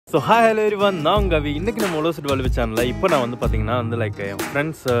So hi hello everyone, நான் கவி. இன்னைக்கு நம்ம உலக சுற்றுலா சேனல்ல இப்போ நான் வந்து பாத்தீங்கன்னா வந்து லைக் என்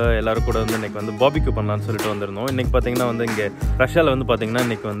ஃப்ரெண்ட்ஸ் எல்லாரும் கூட வந்து இன்னைக்கு வந்து பாபிக்யூ பண்ணலாம்னு சொல்லிட்டு வந்திருந்தோம். இன்னைக்கு பாத்தீங்கன்னா வந்து இங்க ரஷ்யால வந்து பாத்தீங்கன்னா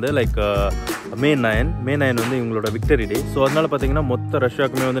இன்னைக்கு வந்து லைக் மே 9 வந்து இவங்களோட விக்டரி டே. ஸோ அதனால பாத்தீங்கன்னா மொத்த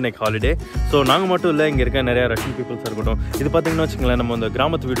ரஷ்யாவுக்குமே வந்து இன்னைக்கு ஹாலிடே. ஸோ நாங்கள் மட்டும் இல்லை, இங்கே இருக்க நிறைய ரஷ்யன் பீப்புள்ஸ் இருக்கட்டும். இது பார்த்தீங்கன்னா வச்சுங்களேன், நம்ம இந்த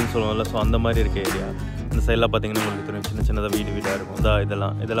கிராமத்து வீடுன்னு சொல்லுவோம்ல, ஸோ அந்த மாதிரி இருக்க ஏரியா. இந்த சைடெலாம் பார்த்தீங்கன்னா உங்களுக்கு தெரியும், சின்ன சின்னதாக வீடாக இருக்கும்.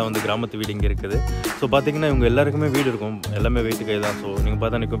 இதெல்லாம் வந்து கிராமத்து வீடு இங்கே இருக்குது. ஸோ பார்த்தீங்கன்னா இவங்க எல்லாருக்குமே வீடு இருக்கும், எல்லாமே வெயிட்டு கை தான். ஸோ நீங்கள்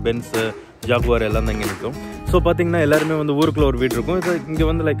பார்த்தா நிற்கும் பென்ஸு, ஜாகுவார் எல்லாம் தான் இங்கே நிற்கும். ஸோ பார்த்தீங்கன்னா எல்லாருமே வந்து ஊருக்குள்ள ஒரு வீடு இருக்கும். இது இங்கே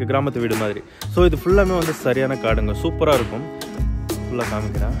வந்து லைக் கிராமத்து வீடு மாதிரி. ஸோ இது ஃபுல்லாமே வந்து சரியான காடுங்க, சூப்பராக இருக்கும். ஃபுல்லாக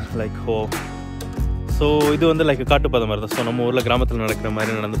காமிக்கிறேன் லைக் ஸோ இது வந்து லைக் காட்டுப்பாதை மாதிரி தான். ஸோ நம்ம ஊரில் கிராமத்தில் நடக்கிற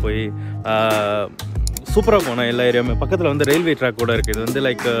மாதிரி நடந்து போய் சூப்பராக இருக்கும். நான் எல்லா ஏரியாவுமே பக்கத்தில் வந்து ரயில்வே ட்ராக் கூட இருக்குது. இது வந்து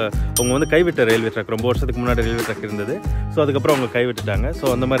லைக் அவங்க வந்து கைவிட்ட ரயில்வே ட்ராக். ரொம்ப வருஷத்துக்கு முன்னாடி ரயில்வே ட்ராக் இருந்தது. ஸோ அதுக்கப்புறம் அவங்க கைவிட்டுட்டாங்க. ஸோ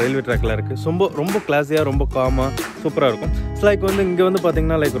அந்த மாதிரி ரயில்வே ட்ராக்லாம் இருக்குது. ரொம்ப கிளாஸியாக, ரொம்ப காமாக, சூப்பராக இருக்கும். ஸோ லைக் வந்து இங்கே வந்து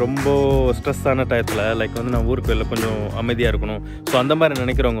பார்த்திங்கன்னா லைக் ரொம்ப ஸ்ட்ரெஸ்ஸான டயத்தில் லைக் வந்து நான் ஊருக்கு வெளில கொஞ்சம் அமைதியாக இருக்கணும். ஸோ அந்த மாதிரி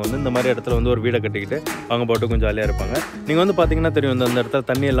நினைக்கிறவங்க வந்து இந்த மாதிரி இடத்துல வந்து ஒரு வீடை கட்டிக்கிட்டு அவங்க பாட்டு கொஞ்சம் ஜாலியாக இருப்பாங்க. நீங்கள் வந்து பார்த்திங்கன்னா தெரியும், அந்த இடத்துல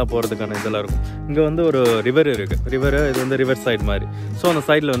தண்ணி எல்லாம் போகிறதுக்கான இதெல்லாம் இருக்கும். இங்கே வந்து ஒரு ரிவர் இருக்குது. இது வந்து ரிவர் சைடு மாதிரி. ஸோ அந்த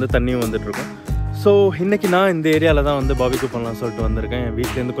சைடில் வந்து தண்ணியும் வந்துட்டுருக்கும். ஸோ இன்றைக்கி நான் இந்த ஏரியாவில் தான் வந்து பாபிக்யூ பண்ணலாம்னு சொல்லிட்டு வந்திருக்கேன். என்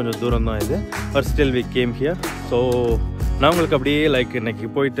வீட்டிலேருந்து கொஞ்சம் தூரம் தான் இது. But still we came here. So நான் உங்களுக்கு அப்படியே லைக் இன்றைக்கி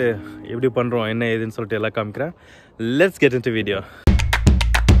போயிட்டு எப்படி பண்ணுறோம், என்ன ஏதுன்னு சொல்லிட்டு எல்லாம் காமிக்கிறேன். Let's get into video.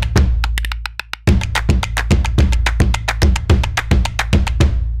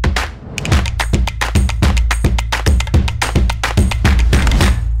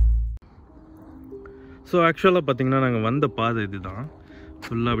 So ஆக்சுவலாக பார்த்திங்கன்னா நாங்கள் வந்த பாதை இது தான்.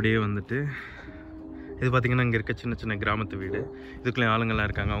 ஃபுல்லாக அப்படியே வந்துட்டு இது பார்த்திங்கன்னா இங்கே இருக்க சின்ன சின்ன கிராமத்து வீடு. இதுக்குள்ளேயும் ஆளுங்கள்லாம்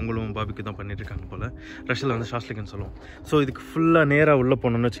இருக்காங்க. அவங்களும் பாபிக்யூ தான் பண்ணிட்டுருக்காங்க போல். ரஷ்யாவில் வந்து ஷாஸ்லிக்னு சொல்லுவோம். ஸோ இதுக்கு ஃபுல்லாக நேராக உள்ளே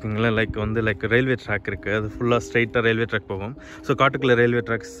போகணுன்னு வச்சுக்கோங்களேன். லைக் ரயில்வே ட்ராக் இருக்குது. அது ஃபுல்லாக ஸ்ட்ரைட்டாக ரயில்வே ட்ராக் போகும். ஸோ காட்டுக்குள்ளே ரயில்வே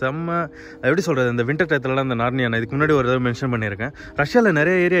ட்ராக் செம்ம எப்படி சொல்கிறது, இந்த வின்டர் டயத்துலலாம் இந்த நார்னியான இதுக்கு முன்னாடி ஒரு தடவை மென்ஷன் பண்ணியிருக்கேன். ரஷ்யாவில்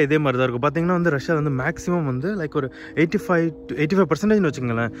நிறைய ஏரியா இதே மாதிரி தான் இருக்கும். பார்த்திங்கன்னா வந்து ரஷ்யாவில் வந்து மேக்ஸிமம் வந்து லைக் ஒரு 85%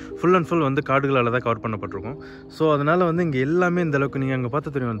 வச்சுக்கோங்களேன் ஃபுல் அண்ட் ஃபுல் வந்து காடுகளால் தான் கவர் பண்ணப்பட்டிருக்கும். ஸோ அதனால் வந்து இங்கே எல்லாமே இந்த அளவுக்கு நீங்கள் அங்கே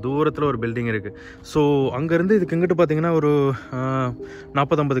பார்த்து தெரியும், தூரத்தில் ஒரு பில்டிங் இருக்குது. ஸோ அங்கேருந்து இதுக்கு இங்கிட்டு பார்த்தீங்கன்னா ஒரு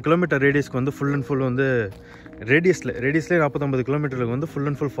 40-50 கிலோமீட்டர் ரேடியஸ்க்கு வந்து ஃபுல் அண்ட் ஃபுல் வந்து ரேடியஸ்லேயே 40-50 கிலோமீட்டருக்கு வந்து ஃபுல்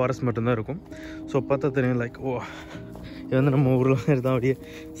அண்ட் ஃபுல் ஃபாரஸ்ட் மட்டும்தான் இருக்கும். ஸோ பார்த்தா தெரியும் லைக் இது வந்து நம்ம ஊரில் தான் அப்படியே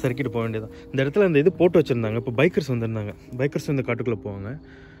சறுக்கிட்டு போக வேண்டியதான். இந்த இடத்துல இந்த இது போட்டு வச்சுருந்தாங்க. இப்போ பைக்கர்ஸ் வந்திருந்தாங்க. பைக்கர்ஸ் இந்த காட்டுக்குள்ளே போவாங்க.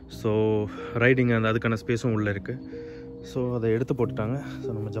 ஸோ ரைடிங் அதுக்கான ஸ்பேஸும் உள்ளே இருக்குது. ஸோ அதை எடுத்து போட்டுட்டாங்க. ஸோ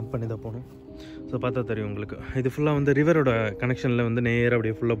நம்ம ஜம்ப் பண்ணி தான் போகணும். ஸோ பார்த்தா தெரியும் உங்களுக்கு, இது ஃபுல்லாக வந்து ரிவரோட கனெக்ஷனில் வந்து நேராக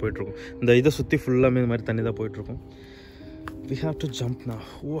அப்படியே ஃபுல்லாக போயிட்டுருக்கும். இந்த இதை சுற்றி ஃபுல்லாமே இந்த மாதிரி தண்ணி தான் போயிட்டுருக்கும். We have to jump now.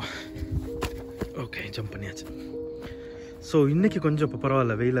 Okay, jump பண்ணியாச்சு. ஸோ இன்றைக்கி கொஞ்சம் இப்போ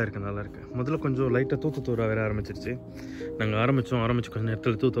பரவாயில்ல, வெயிலாக இருக்குது, நல்லா இருக்குது. முதல்ல கொஞ்சம் லைட்டாக தூர வர ஆரம்பிச்சிருச்சு. நாங்கள் ஆரம்பித்து கொஞ்சம்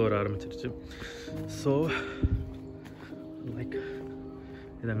நேரத்தில் தூத்த வர ஆரம்பிச்சிருச்சு. ஸோ லைக்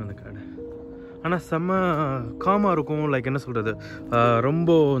இதாங்க அந்த காடு. ஆனால் செம்ம காமாக இருக்கும். லைக் என்ன சொல்கிறது, ரொம்ப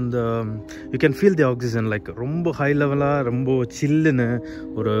இந்த you can feel the oxygen. Like ரொம்ப ஹை லெவலாக, ரொம்ப சில்லுன்னு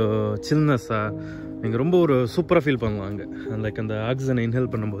ஒரு சில்னஸ்ஸாக நீங்கள் ரொம்ப ஒரு சூப்பராக ஃபீல் பண்ணலாம் அங்கே. லைக் அந்த ஆக்சிஜனை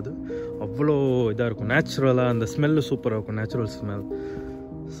இன்ஹேல் பண்ணும்போது அவ்வளோ இதாக இருக்கும். நேச்சுரலாக அந்த ஸ்மெல்லு சூப்பராக இருக்கும், நேச்சுரல் ஸ்மெல்.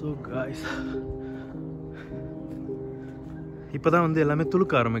 ஸோ காய்ஸ் இப்போ தான் வந்து எல்லாமே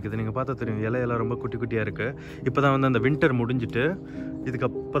துளுக்க ஆரம்பிக்குது. நீங்கள் பார்த்தா தெரியும், இலையெல்லாம் ரொம்ப குட்டி குட்டியாக இருக்குது. இப்போ தான் வந்து அந்த வின்டர் முடிஞ்சிட்டு இதுக்கு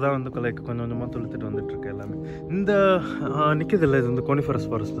அப்போ தான் வந்து லைக் கொஞ்சம் கொஞ்சமாக துளுத்துட்டு வந்துட்டுருக்கு எல்லாமே. இந்த நிற்கிறது இல்லை, இது வந்து கோனிஃபரஸ்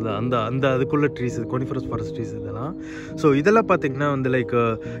ஃபாரஸ்ட் தான். அந்த அதுக்குள்ளே ட்ரீஸ், இது கோனிஃபரஸ் ஃபாரஸ்ட் ட்ரீஸ் இதெல்லாம். ஸோ இதெல்லாம் பார்த்திங்கன்னா வந்து லைக்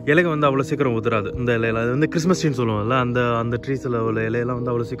இலைக வந்து அவ்வளோ சீக்கிரம் உதிராது. இந்த இலையில அது வந்து கிறிஸ்மஸ் ட்ரீன்னு சொல்லுவோம்ல, அந்த ட்ரீஸில் உள்ள இலையெல்லாம்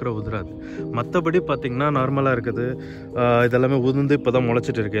வந்து அவ்வளோ சீக்கிரம் உதிராது. மற்றபடி பார்த்திங்கன்னா நார்மலாக இருக்குது. இதெல்லாமே உதிர்ந்து இப்போ தான்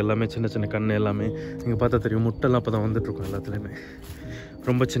முளைச்சிட்டு இருக்குது. எல்லாமே சின்ன சின்ன கண் எல்லாமே நீங்கள் பார்த்தா தெரியும். முட்டைலாம் இப்போ தான் வந்துட்டுருக்கும் எல்லாத்துலேயுமே.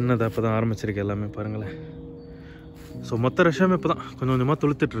 ரொம்ப சின்னதாக இப்போ தான் ஆரம்பிச்சிருக்கு எல்லாமே, பாருங்களேன். ஸோ மொத்த ரஷ்யாமே இப்போ தான் கொஞ்சம் கொஞ்சமாக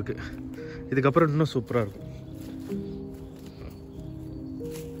துளுத்துட்ருக்கு. இதுக்கப்புறம் இன்னும் சூப்பராக இருக்கும்.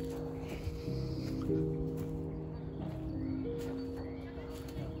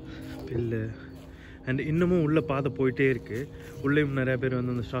 பில்லு அண்ட் இன்னமும் உள்ள பாதை போயிட்டே இருக்குது. உள்ளேயும் நிறையா பேர்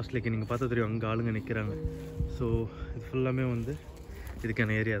வந்து அந்த ஷாஸ்லிக்கு நீங்கள் பார்த்தா தெரியும், அங்கே ஆளுங்க நிற்கிறாங்க. ஸோ இது ஃபுல்லாமே வந்து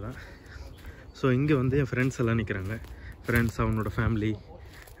இதுக்கான ஏரியா தான். ஸோ இங்கே வந்து என் ஃப்ரெண்ட்ஸ் எல்லாம் நிற்கிறாங்க. ஃப்ரெண்ட்ஸ், அவனோட ஃபேமிலி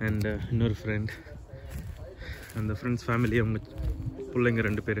அண்ட் இன்னொரு ஃப்ரெண்ட், அந்த ஃப்ரெண்ட்ஸ் ஃபேமிலி, அவங்க பிள்ளைங்க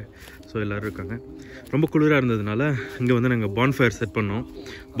 2 பேர். ஸோ எல்லோரும் இருக்காங்க. ரொம்ப குளிராக இருந்ததுனால இங்கே வந்து நாங்கள் பான்ஃபயர் செட் பண்ணோம்.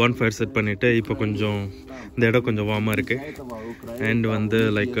 பான்ஃபயர் செட் பண்ணிவிட்டு இப்போ கொஞ்சம் இந்த இடம் கொஞ்சம் வார்மாக இருக்குது. அண்ட் வந்து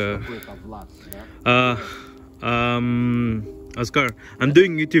like Oscar, I'm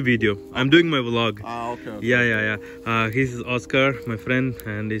doing YouTube video. I'm doing my vlog. Okay. Yeah. He's Oscar, my friend,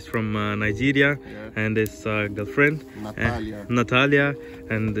 and he's from Nigeria, and his girlfriend Natalia,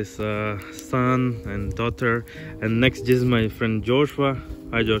 and his son and daughter. And next is my friend Joshua.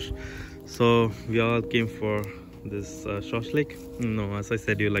 Hi, Josh. So we all came for this shashlik. No, as I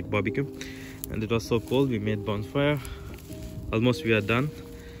said, you like barbecue, and it was so cold. We made bonfire. Almost we are done.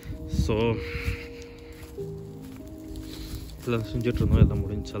 So.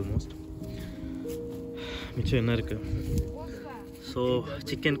 Almost மிச்சம் என்ன இருக்கு so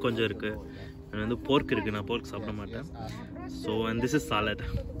chicken கொஞ்சம் இருக்கு and pork இருக்கு நான் pork சாப்பிட மாட்டேன் so and this is salad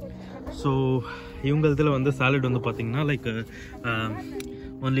so இவங்களதுல வந்து salad வந்து பார்த்தீங்கன்னா லைக்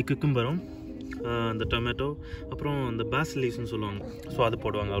only cucumber அந்த டொமேட்டோ அப்புறம் அந்த basil leaves சொல்லுவாங்க ஸோ அது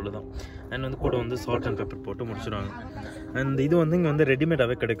போடுவாங்க அவ்வளோதான் அண்ட் வந்து கூட வந்து சால்ட் அண்ட் பெப்பர் போட்டு முடிச்சிடுவாங்க அண்ட் இது வந்து இங்கே வந்து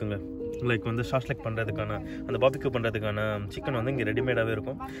ரெடிமேடாகவே கிடைக்குங்க லைக் வந்து ஷாஷ்லிக் பண்ணுறதுக்கான அந்த பாபிக்யூ பண்ணுறதுக்கான சிக்கன் வந்து இங்கே ரெடிமேடாகவே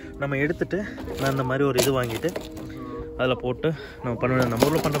இருக்கும் நம்ம எடுத்துகிட்டு நான் இந்த மாதிரி ஒரு இது வாங்கிட்டு அதில் போட்டு நம்ம பண்ணுவோம் நம்ம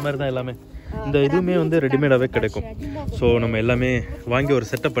ஊரில் பண்ணுற மாதிரி தான் எல்லாமே இந்த இதுவுமே வந்து ரெடிமேடாகவே கிடைக்கும் ஸோ நம்ம எல்லாமே வாங்கி ஒரு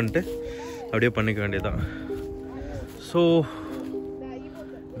செட்டப் பண்ணிட்டு அப்படியே பண்ணிக்க வேண்டியதுதான் so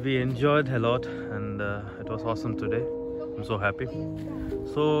we enjoyed a lot and it was awesome today. I'm so happy.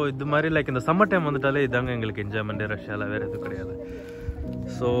 So இது மாதிரி லைக் இந்த சம்மர் டைம் வந்துட்டாலே இதாங்க எங்களுக்கு என்ஜாய்மெண்ட் ரஷ்யாவில் வேறு எதுவும் கிடையாது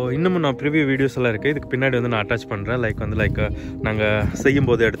ஸோ இன்னமும் நான் ப்ரிவியூ வீடியோஸ் எல்லாம் இருக்குது இதுக்கு பின்னாடி வந்து நான் அட்டாச் பண்ணுறேன் லைக் வந்து லைக் நாங்கள்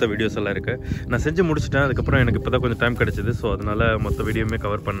செய்யும்போது எடுத்த வீடியோஸ் எல்லாம் இருக்குது நான் செஞ்சு முடிச்சிட்டேன் அதுக்கப்புறம் எனக்கு இப்போ தான் கொஞ்சம் டைம் கிடச்சிது ஸோ அதனால் மொத்த வீடியோவுமே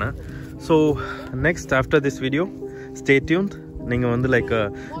கவர் பண்ணேன் so next after this video stay tuned நீங்கள் வந்து லைக்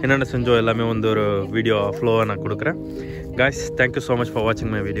என்னென்ன செஞ்சோ எல்லாமே வந்து ஒரு வீடியோ ஃப்ளோவாக நான் கொடுக்குறேன் guys thank you so much for watching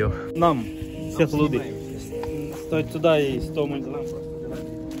my video Нам все люди стоит туда и 100 миллионов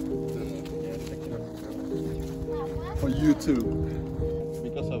For YouTube.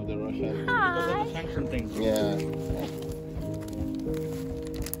 Because of the Russian. because of the sanction thing. Yeah.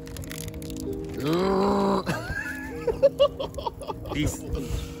 This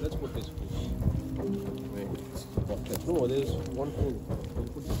Let's put this food. No, there's one food.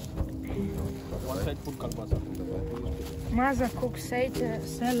 One side food kalbasa. Mother cooks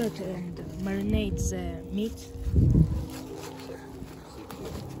salad and marinates the meat.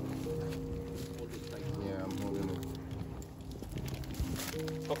 Yeah, I'm holding it.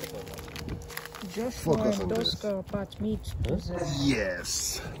 Joshua and Oscar put meat to the Yes.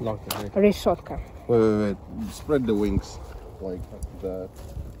 Lock it. risotto. Wait. Spread the wings like that.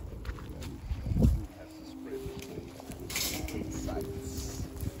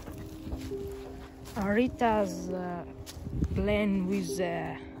 Rita's playing with the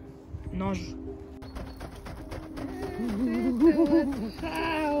noj.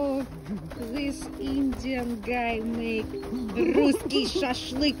 How this Indian guy make Ruski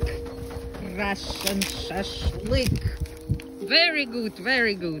shashlik, Russian shashlik. Very good,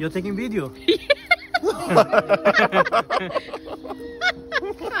 very good. you're taking video.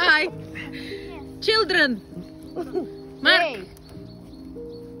 Hi, children. Mark,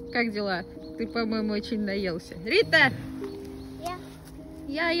 как дела? Ты, по-моему, очень наелся. Рита?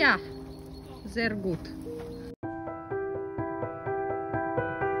 Я. They're good.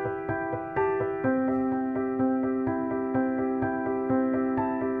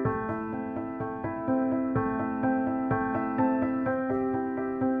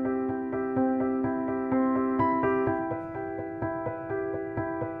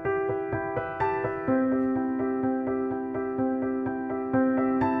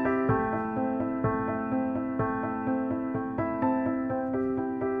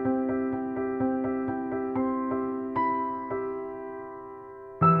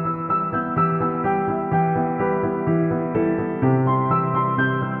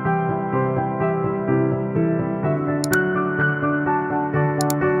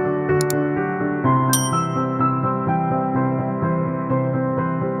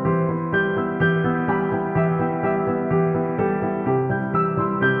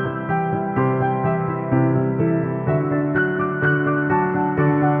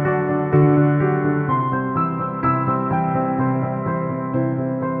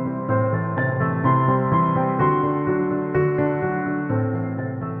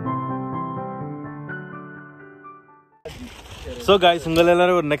 So guys, உங்களை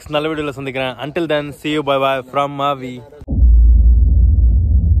எல்லாரும் ஒரு next நல்ல வீடியோல சந்திக்கிறேன். Until then, see you, bye bye from Mavi.